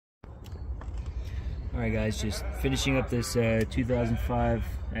Alright guys, just finishing up this 2005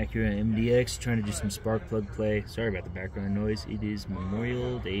 Acura MDX, trying to do some spark plug play. Sorry about the background noise, it is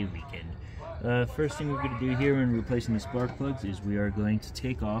Memorial Day weekend. First thing we're going to do here when replacing the spark plugs is we are going to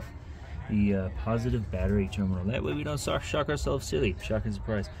take off the positive battery terminal. That way we don't shock ourselves silly. Shock and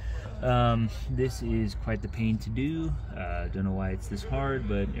surprise. This is quite the pain to do. Don't know why it's this hard,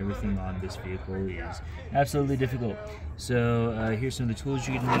 but everything on this vehicle is absolutely difficult. So here's some of the tools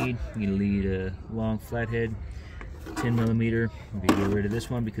you're gonna need. You're gonna need a long flathead, 10mm. We're gonna get rid of this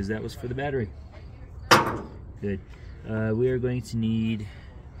one because that was for the battery. Good. We are going to need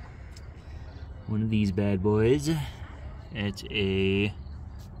one of these bad boys. It's a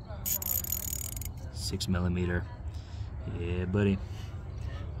 6mm. Yeah, buddy.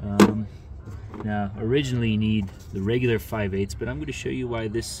 Now, originally you need the regular 5/8, but I'm going to show you why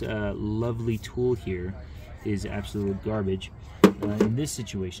this lovely tool here is absolute garbage in this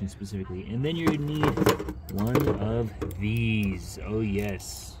situation specifically. And then you're going to need one of these. Oh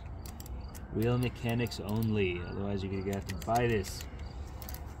yes, real mechanics only. Otherwise you're going to have to buy this.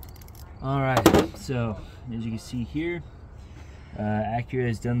 Alright, so as you can see here, Acura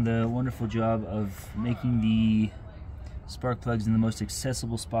has done the wonderful job of making the spark plugs in the most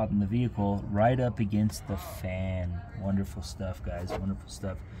accessible spot in the vehicle, right up against the fan. Wonderful stuff, guys, wonderful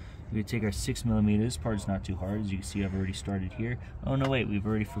stuff. We're going to take our 6mm. This part's not too hard. As you can see, I've already started here. Oh no, wait, we've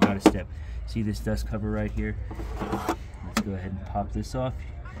already forgot a step. See this dust cover right here? Let's go ahead and pop this off.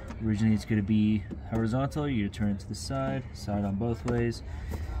 Originally it's going to be horizontal. You're going to turn it to the side on both ways.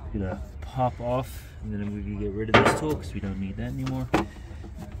 Going to pop off, and then I'm going to get rid of this tool because we don't need that anymore.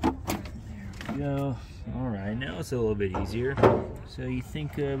 There we go. Alright, now it's a little bit easier. So you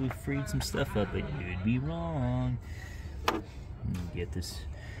think we freed some stuff up, but you'd be wrong. Get this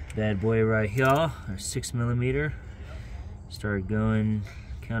bad boy right here, our 6mm. Start going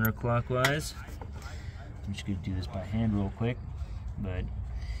counterclockwise. I'm just going to do this by hand real quick, but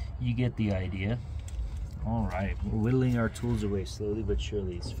you get the idea. Alright, we're whittling our tools away slowly but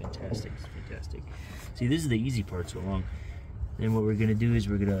surely. It's fantastic, it's fantastic. See, this is the easy part so long. Then what we're going to do is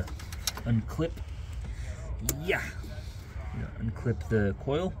we're going to unclip. Yeah, unclip the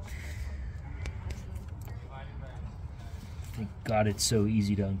coil. Thank God it's so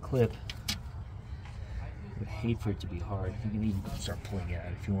easy to unclip. I would hate for it to be hard. You can even start pulling it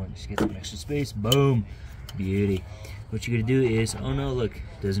out if you want. Just get some extra space. Boom, beauty. What you're gonna do is, oh no, look,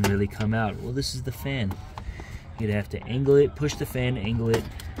 it doesn't really come out. Well, this is the fan. You're gonna have to angle it, push the fan, angle it,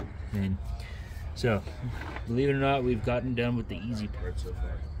 and so, believe it or not, we've gotten done with the easy part so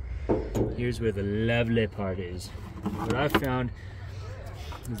far. Here's where the lovely part is. What I've found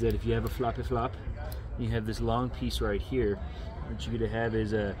is that if you have a floppy flop, you have this long piece right here. What you're going to have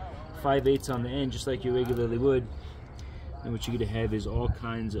is a 5/8 on the end, just like you regularly would. And what you're going to have is all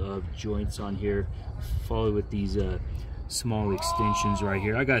kinds of joints on here, followed with these small extensions right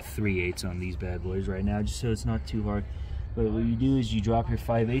here. I got 3/8 on these bad boys right now, just so it's not too hard. But what you do is you drop your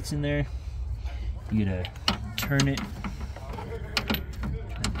 5/8 in there. You're going to turn it.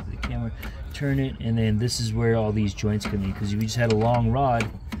 Turn it, and then this is where all these joints come in, because if you just had a long rod,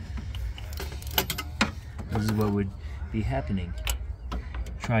 this is what would be happening.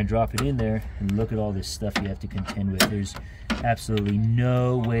 Try and drop it in there, and look at all this stuff you have to contend with. There's absolutely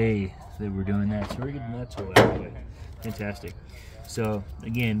no way that we're doing that, so we're getting that tool out of the way. Fantastic. So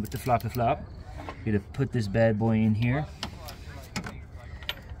again, with the floppy flop, you're gonna put this bad boy in here.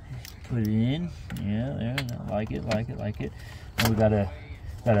 Put it in. Yeah, there. Like it, like it, like it. And we gotta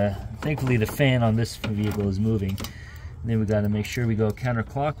thankfully the fan on this vehicle is moving. And then we got to make sure we go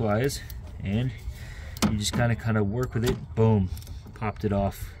counterclockwise, and you just kind of work with it. Boom, popped it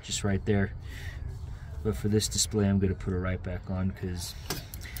off just right there. But for this display, I'm going to put it right back on because,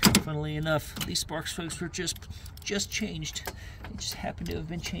 funnily enough, these spark plugs were just changed. They just happened to have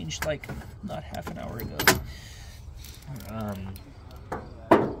been changed like not half an hour ago.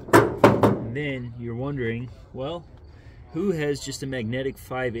 And then you're wondering, well, who has just a magnetic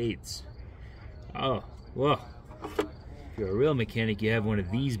 5/8? Oh, well, if you're a real mechanic, you have one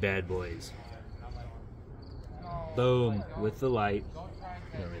of these bad boys. Boom, with the light.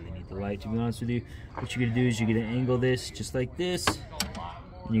 You don't really need the light, to be honest with you. What you're gonna do is you're gonna angle this just like this,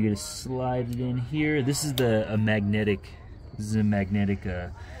 and you're gonna slide it in here. This is a magnetic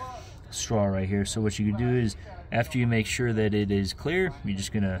straw right here. So what you can do is, after you make sure that it is clear, you're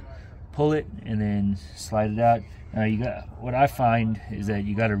just gonna pull it and then slide it out. Now what I find is that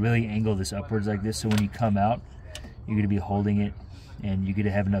you got to really angle this upwards like this, so when you come out, you're going to be holding it, and you're going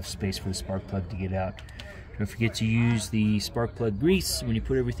to have enough space for the spark plug to get out. Don't forget to use the spark plug grease when you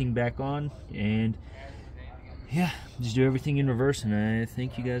put everything back on, and yeah, just do everything in reverse, and I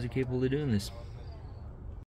think you guys are capable of doing this.